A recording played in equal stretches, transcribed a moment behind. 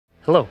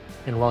Hello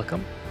and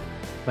welcome.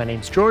 My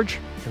name's George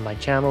and my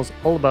channel's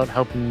all about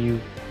helping you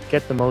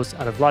get the most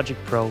out of Logic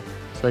Pro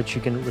so that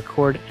you can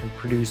record and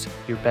produce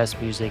your best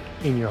music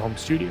in your home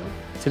studio.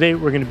 Today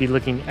we're going to be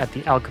looking at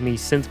the Alchemy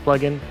Synth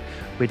plugin,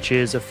 which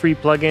is a free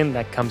plugin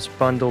that comes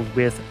bundled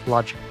with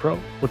Logic Pro.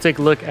 We'll take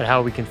a look at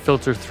how we can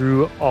filter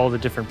through all the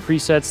different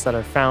presets that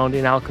are found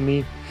in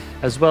Alchemy,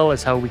 as well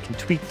as how we can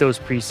tweak those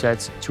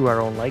presets to our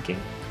own liking.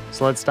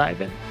 So let's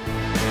dive in.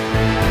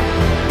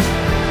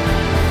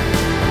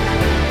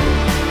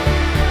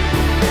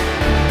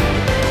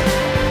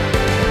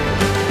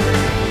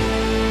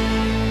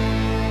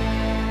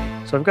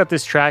 So I've got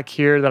this track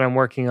here that I'm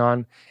working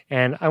on,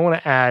 and I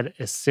want to add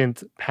a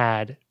synth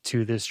pad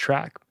to this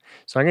track.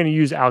 So I'm going to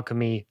use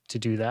Alchemy to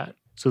do that.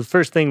 So the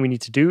first thing we need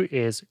to do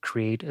is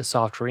create a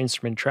software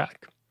instrument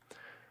track.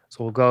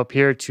 So we'll go up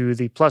here to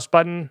the plus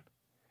button,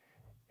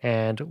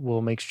 and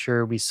we'll make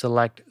sure we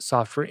select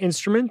software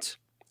instrument,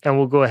 and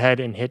we'll go ahead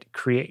and hit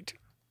create.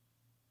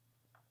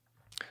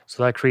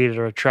 So that created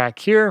our track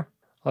here.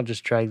 I'll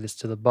just drag this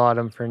to the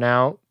bottom for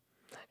now,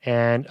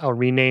 and I'll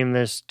rename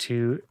this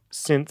to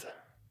synth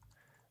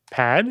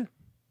pad.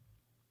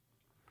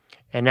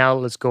 And now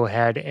let's go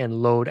ahead and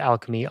load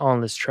Alchemy on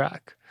this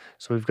track.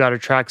 So we've got our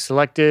track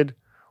selected.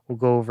 We'll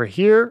go over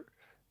here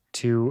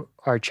to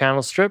our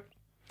channel strip,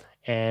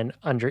 and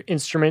under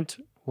instrument,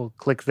 we'll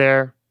click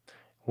there.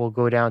 We'll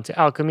go down to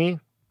Alchemy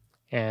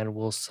and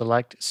we'll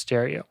select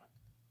stereo.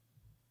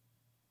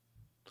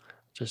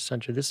 Just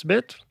center this a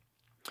bit.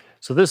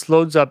 So this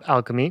loads up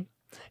Alchemy,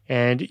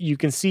 and you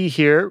can see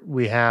here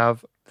we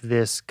have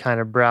this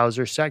kind of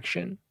browser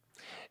section.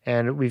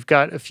 And we've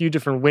got a few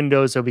different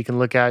windows that we can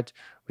look at.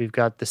 We've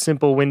got the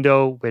simple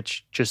window,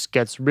 which just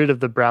gets rid of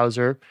the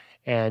browser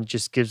and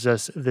just gives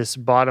us this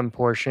bottom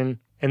portion.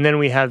 And then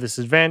we have this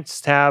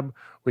advanced tab,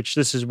 which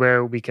this is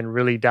where we can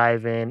really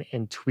dive in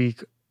and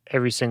tweak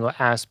every single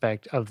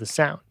aspect of the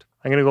sound.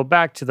 I'm going to go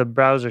back to the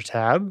browser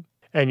tab,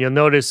 and you'll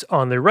notice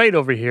on the right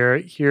over here,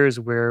 here's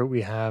where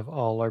we have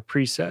all our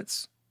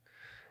presets.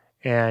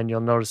 And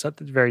you'll notice at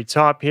the very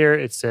top here,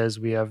 it says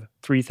we have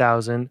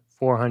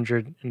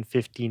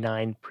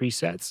 3,459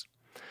 presets.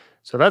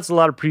 So that's a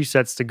lot of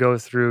presets to go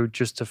through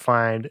just to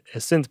find a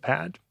synth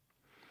pad.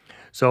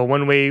 So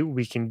one way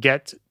we can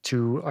get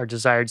to our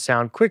desired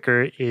sound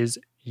quicker is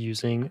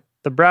using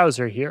the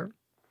browser here.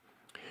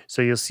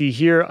 So you'll see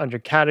here under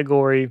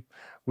category,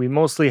 we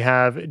mostly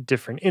have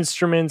different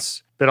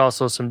instruments, but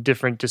also some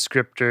different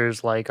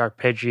descriptors like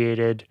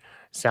arpeggiated,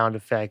 sound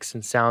effects,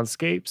 and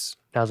soundscapes.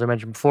 Now, as I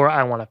mentioned before,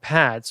 I want a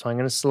pad, so I'm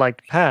going to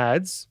select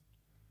pads.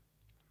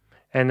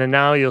 And then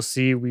now you'll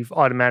see we've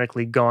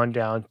automatically gone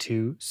down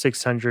to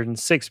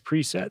 606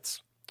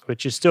 presets,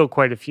 which is still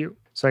quite a few.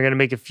 So I'm going to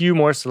make a few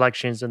more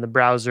selections in the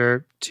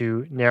browser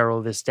to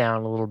narrow this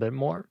down a little bit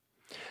more.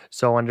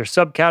 So under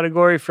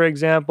subcategory, for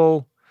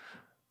example,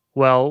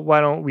 well,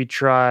 why don't we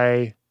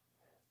try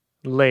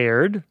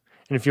layered?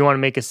 And if you want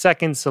to make a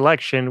second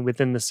selection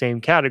within the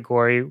same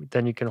category,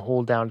 then you can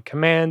hold down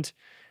Command.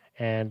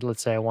 And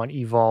let's say I want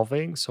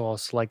evolving, so I'll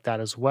select that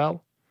as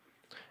well.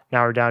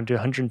 Now we're down to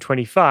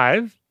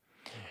 125.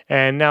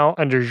 And now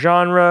under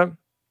genre,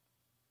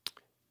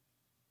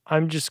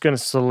 I'm just going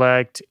to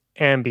select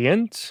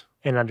ambient.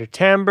 And under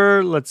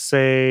timbre, let's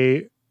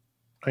say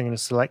I'm going to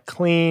select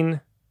clean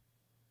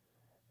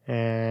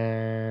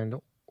and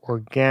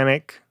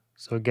organic.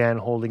 So again,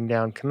 holding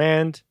down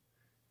Command,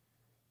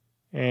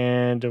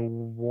 and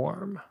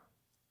warm.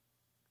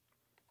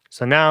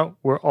 So now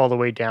we're all the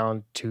way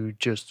down to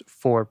just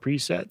 4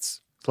 presets.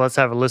 So let's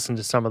have a listen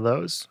to some of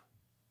those.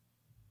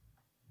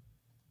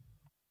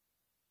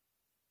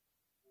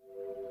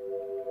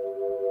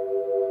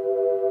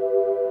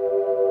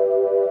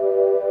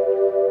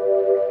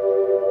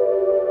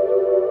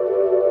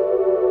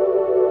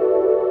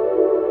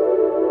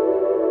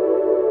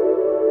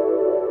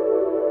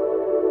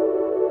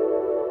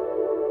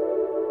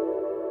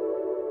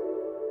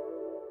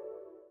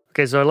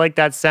 Okay, so I like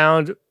that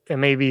sound. It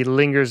maybe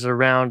lingers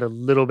around a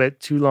little bit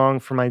too long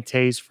for my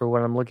taste for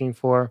what I'm looking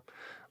for.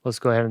 Let's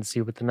go ahead and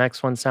see what the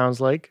next one sounds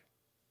like.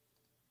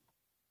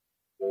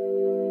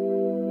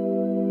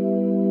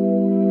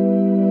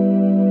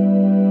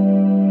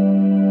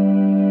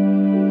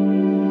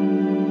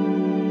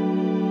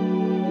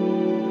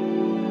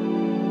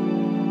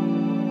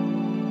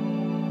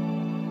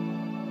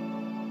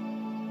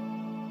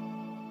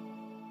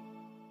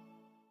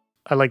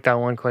 I like that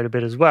one quite a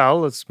bit as well.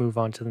 Let's move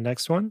on to the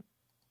next one.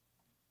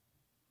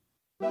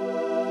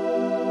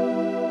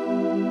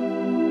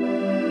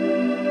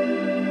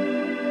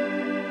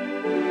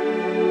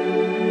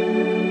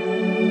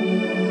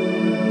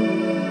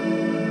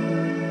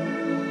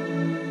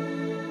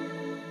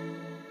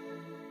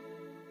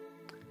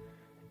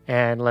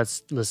 And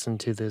let's listen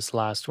to this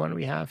last one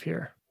we have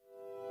here.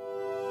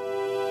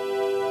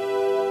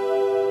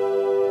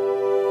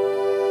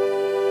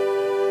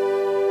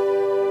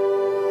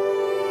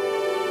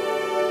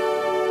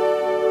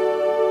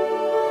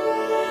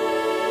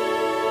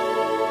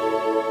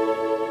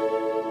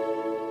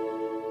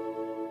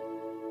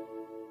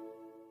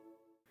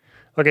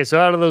 Okay, so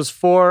out of those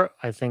four,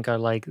 I think I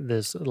like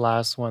this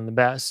last one the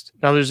best.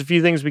 Now, there's a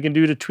few things we can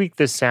do to tweak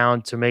this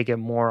sound to make it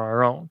more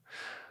our own.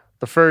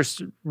 The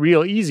first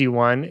real easy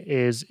one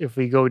is if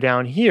we go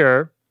down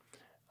here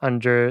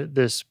under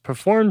this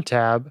Perform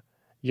tab,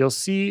 you'll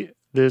see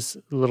this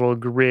little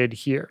grid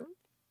here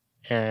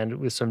and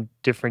with some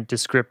different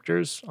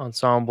descriptors,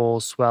 ensemble,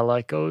 swell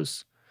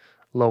echoes,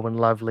 low and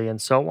lovely, and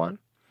so on.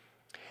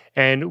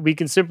 And we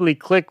can simply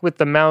click with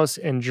the mouse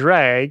and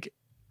drag,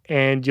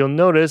 and you'll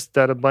notice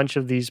that a bunch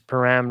of these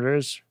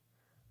parameters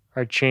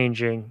are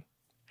changing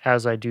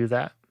as I do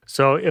that.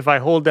 So if I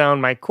hold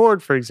down my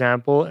chord, for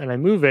example, and I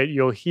move it,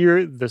 you'll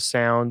hear the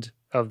sound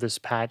of this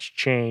patch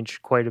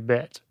change quite a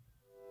bit.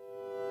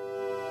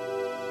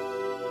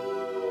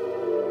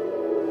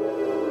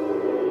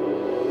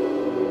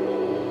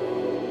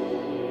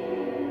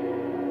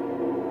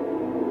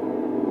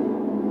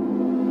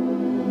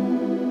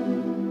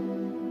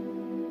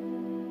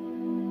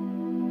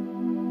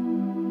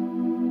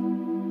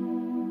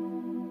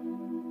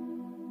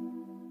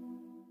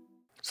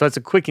 So that's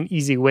a quick and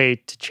easy way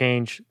to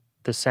change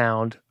the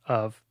sound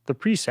of the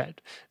preset,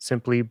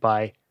 simply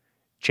by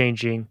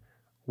changing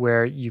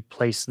where you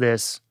place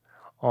this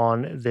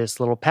on this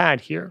little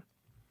pad here.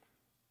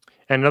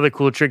 And another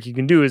cool trick you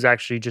can do is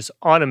actually just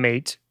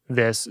automate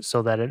this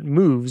so that it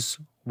moves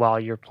while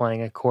you're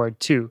playing a chord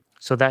too.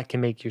 So that can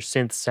make your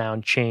synth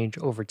sound change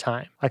over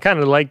time. I kind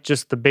of like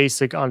just the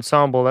basic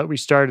ensemble that we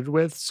started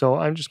with, so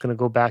I'm just going to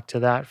go back to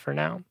that for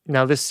now.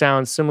 Now this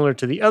sounds similar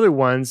to the other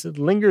ones. It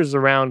lingers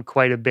around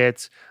quite a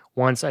bit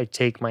once I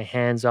take my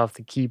hands off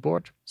the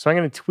keyboard. So I'm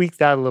going to tweak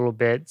that a little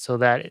bit so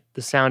that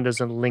the sound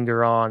doesn't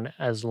linger on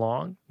as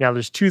long. Now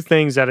there's two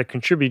things that are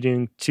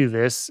contributing to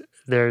this.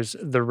 There's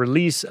the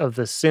release of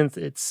the synth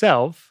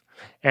itself,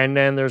 and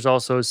then there's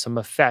also some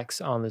effects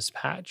on this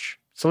patch.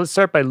 So let's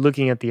start by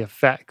looking at the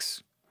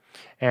effects.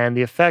 And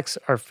the effects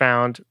are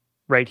found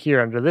right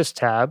here under this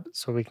tab.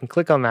 So we can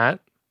click on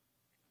that.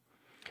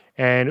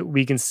 And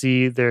we can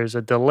see there's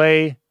a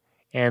delay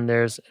and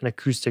there's an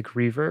acoustic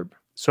reverb.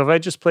 So if I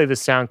just play the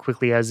sound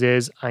quickly as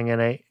is, I'm going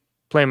to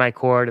play my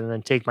chord and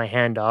then take my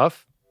hand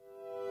off.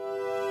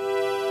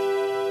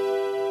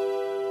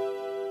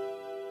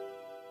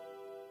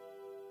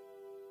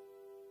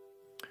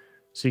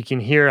 So you can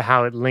hear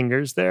how it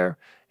lingers there.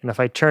 And if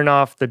I turn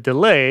off the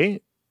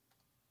delay,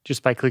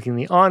 just by clicking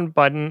the on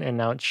button, and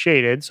now it's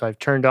shaded, so I've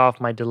turned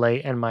off my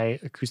delay and my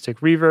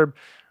acoustic reverb,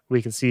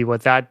 we can see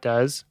what that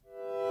does.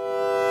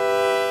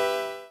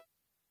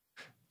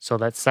 So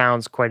that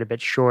sounds quite a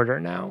bit shorter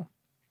now.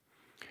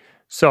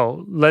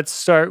 So let's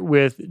start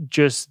with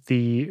just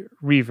the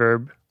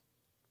reverb,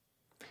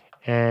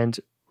 and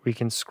we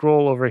can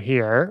scroll over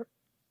here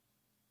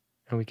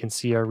and we can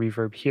see our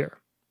reverb here.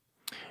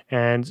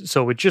 And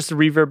so with just the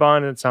reverb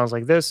on, it sounds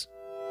like this.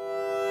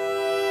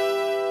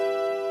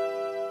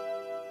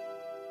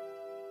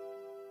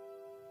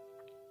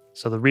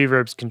 So the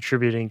reverb's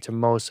contributing to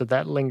most of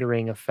that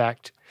lingering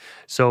effect.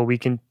 So we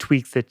can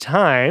tweak the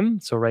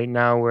time. So right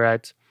now we're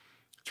at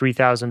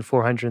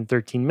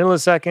 3,413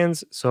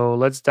 milliseconds. So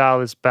let's dial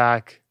this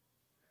back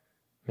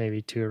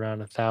maybe to around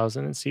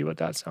 1,000 and see what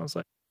that sounds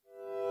like.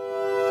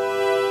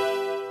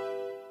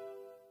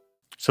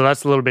 So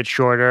that's a little bit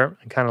shorter.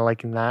 I'm kind of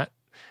liking that.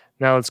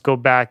 Now let's go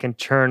back and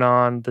turn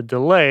on the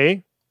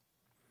delay,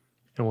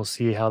 and we'll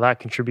see how that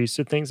contributes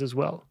to things as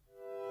well.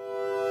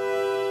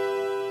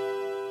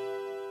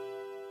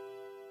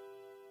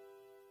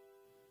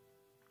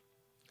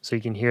 So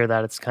you can hear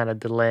that it's kind of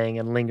delaying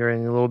and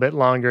lingering a little bit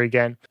longer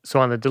again. So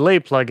on the delay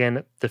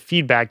plugin, the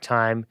feedback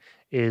time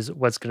is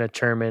what's going to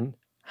determine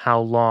how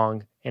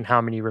long and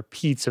how many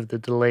repeats of the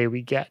delay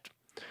we get.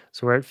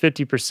 So we're at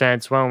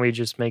 50%. So why don't we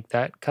just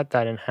cut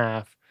that in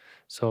half?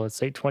 So let's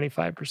say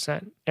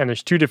 25%. And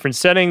there's two different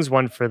settings,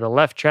 one for the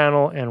left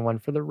channel and one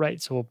for the right.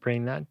 So we'll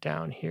bring that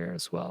down here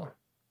as well.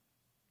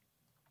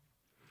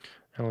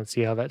 And let's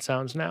see how that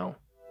sounds now.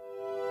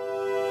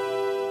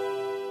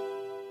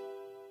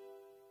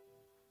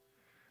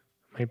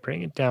 Might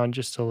bring it down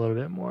just a little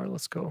bit more.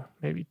 Let's go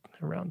maybe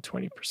around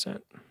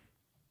 20%.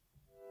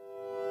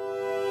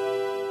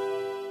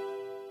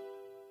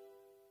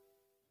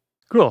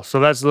 Cool.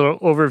 So that's a little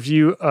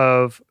overview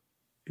of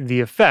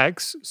the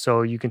effects.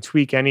 So you can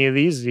tweak any of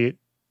these. The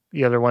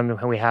other one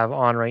that we have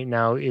on right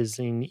now is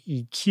in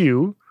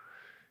EQ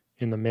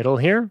in the middle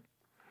here.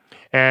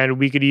 And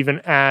we could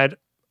even add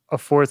a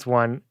fourth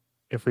one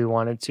if we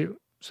wanted to.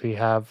 So you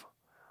have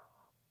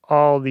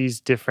all these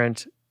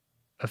different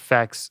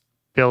effects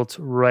built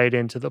right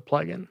into the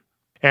plugin.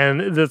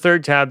 And the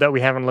third tab that we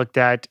haven't looked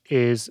at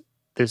is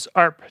this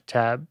ARP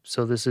tab.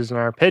 So this is an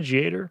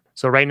arpeggiator.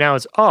 So right now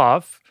it's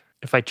off.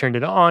 If I turned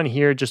it on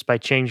here just by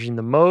changing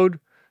the mode,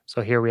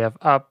 so here we have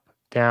up,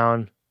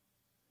 down,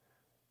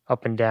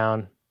 up and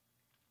down,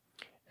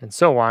 and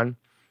so on.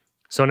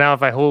 So now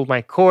if I hold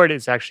my chord,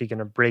 it's actually going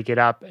to break it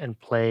up and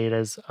play it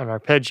as an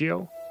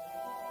arpeggio.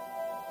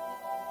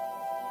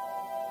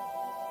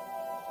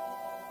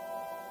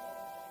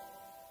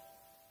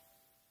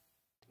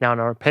 Now, an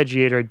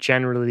arpeggiator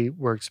generally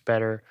works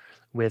better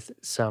with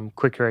some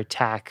quicker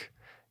attack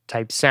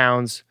type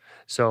sounds.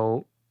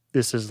 So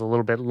this is a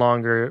little bit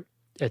longer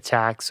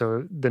attack,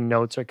 so the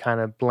notes are kind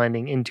of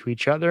blending into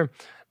each other,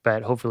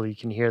 but hopefully you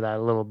can hear that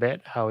a little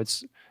bit, how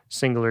it's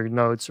singular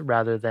notes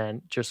rather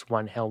than just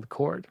one held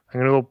chord. I'm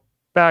going to go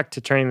back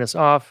to turning this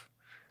off,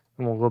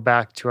 and we'll go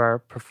back to our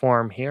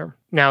perform here.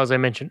 Now, as I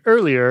mentioned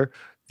earlier,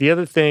 the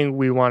other thing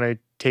we want to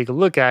take a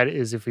look at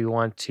is if we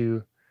want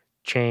to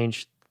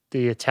change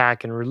the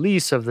attack and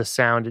release of the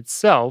sound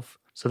itself.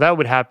 So that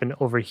would happen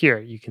over here.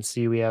 You can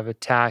see we have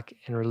attack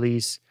and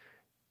release,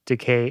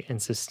 decay,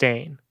 and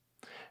sustain.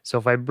 So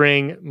if I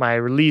bring my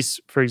release,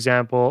 for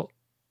example,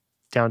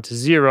 down to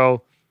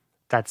 0,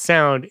 that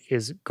sound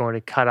is going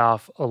to cut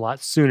off a lot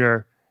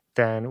sooner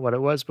than what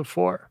it was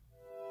before.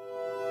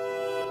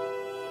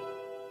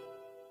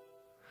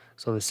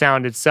 So the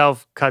sound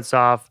itself cuts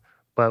off,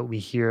 but we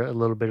hear a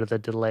little bit of the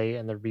delay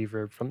and the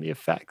reverb from the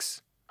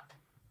effects.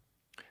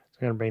 So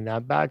I'm going to bring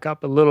that back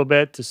up a little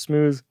bit to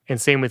smooth,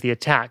 and same with the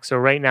attack. So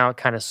right now it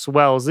kind of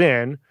swells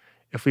in.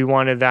 If we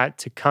wanted that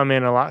to come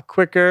in a lot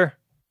quicker,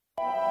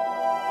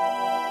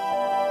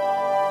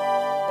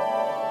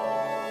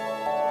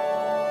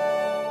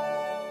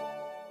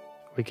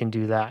 we can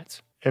do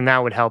that. And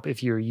that would help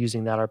if you're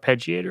using that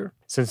arpeggiator.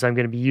 Since I'm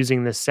going to be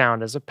using this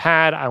sound as a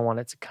pad, I want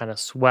it to kind of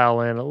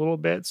swell in a little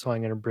bit. So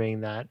I'm going to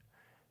bring that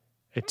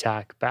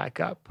attack back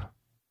up.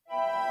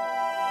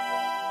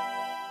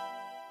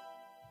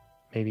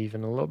 Maybe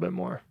even a little bit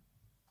more.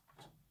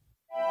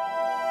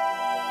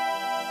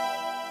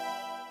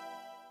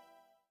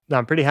 Now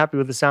I'm pretty happy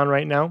with the sound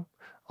right now.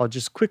 I'll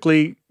just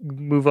quickly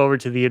move over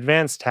to the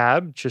advanced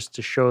tab just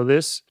to show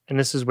this. And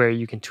this is where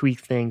you can tweak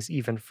things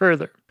even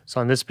further. So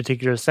on this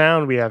particular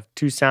sound, we have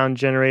 2 sound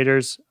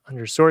generators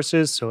under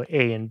sources, so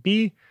A and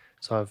B.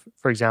 So if,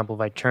 for example,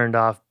 if I turned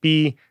off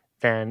B,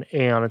 then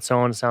A on its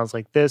own sounds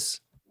like this.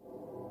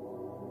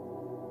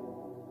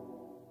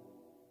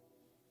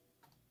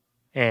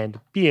 And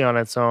B on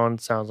its own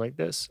sounds like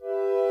this.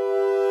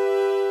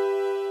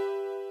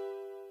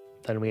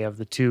 Then we have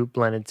the 2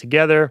 blended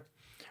together,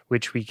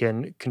 which we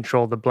can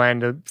control the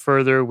blend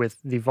further with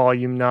the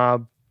volume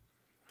knob.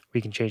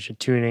 We can change the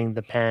tuning,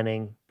 the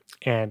panning,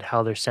 and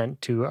how they're sent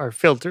to our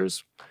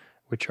filters,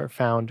 which are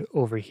found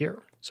over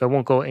here. So I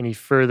won't go any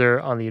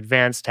further on the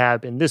advanced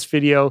tab in this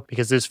video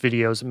because this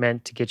video is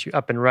meant to get you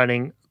up and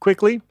running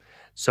quickly.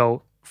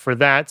 So for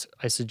that,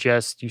 I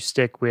suggest you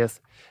stick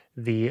with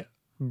the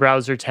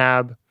browser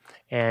tab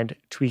and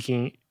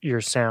tweaking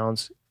your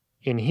sounds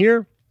in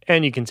here.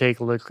 And you can take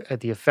a look at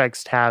the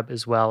effects tab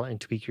as well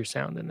and tweak your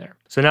sound in there.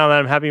 So now that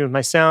I'm happy with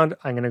my sound,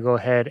 I'm going to go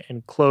ahead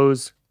and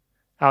close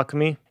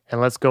Alchemy,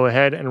 and let's go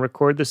ahead and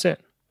record this in.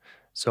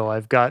 So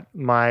I've got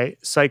my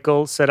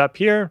cycle set up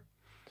here.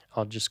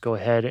 I'll just go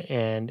ahead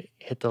and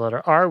hit the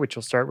letter R, which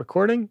will start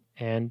recording,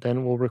 and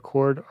then we'll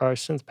record our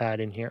synth pad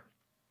in here.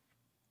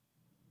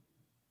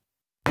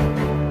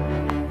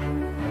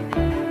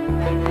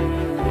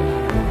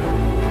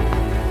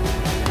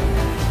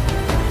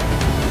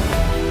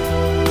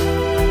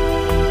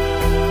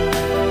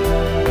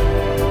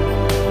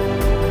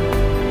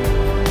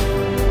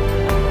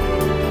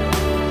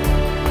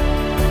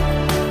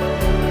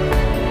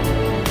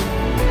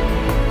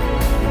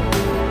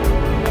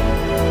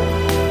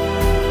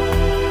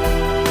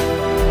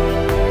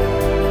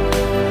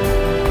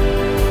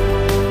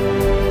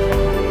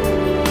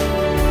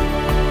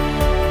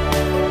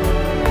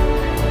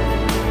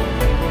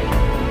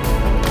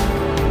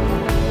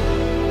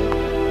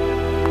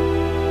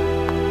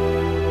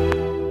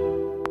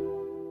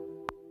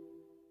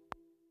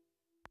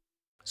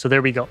 So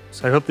there we go.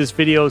 So I hope this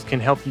video can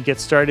help you get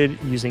started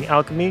using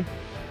Alchemy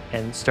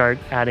and start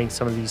adding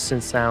some of these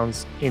synth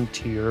sounds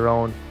into your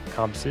own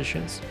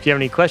compositions. If you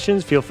have any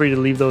questions, feel free to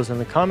leave those in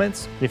the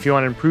comments. And if you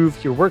want to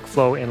improve your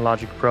workflow in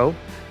Logic Pro,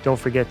 don't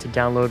forget to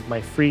download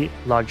my free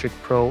Logic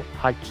Pro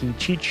hotkey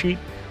cheat sheet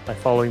by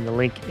following the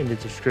link in the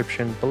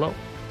description below.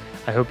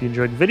 I hope you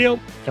enjoyed the video,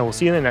 and we'll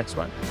see you in the next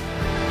one.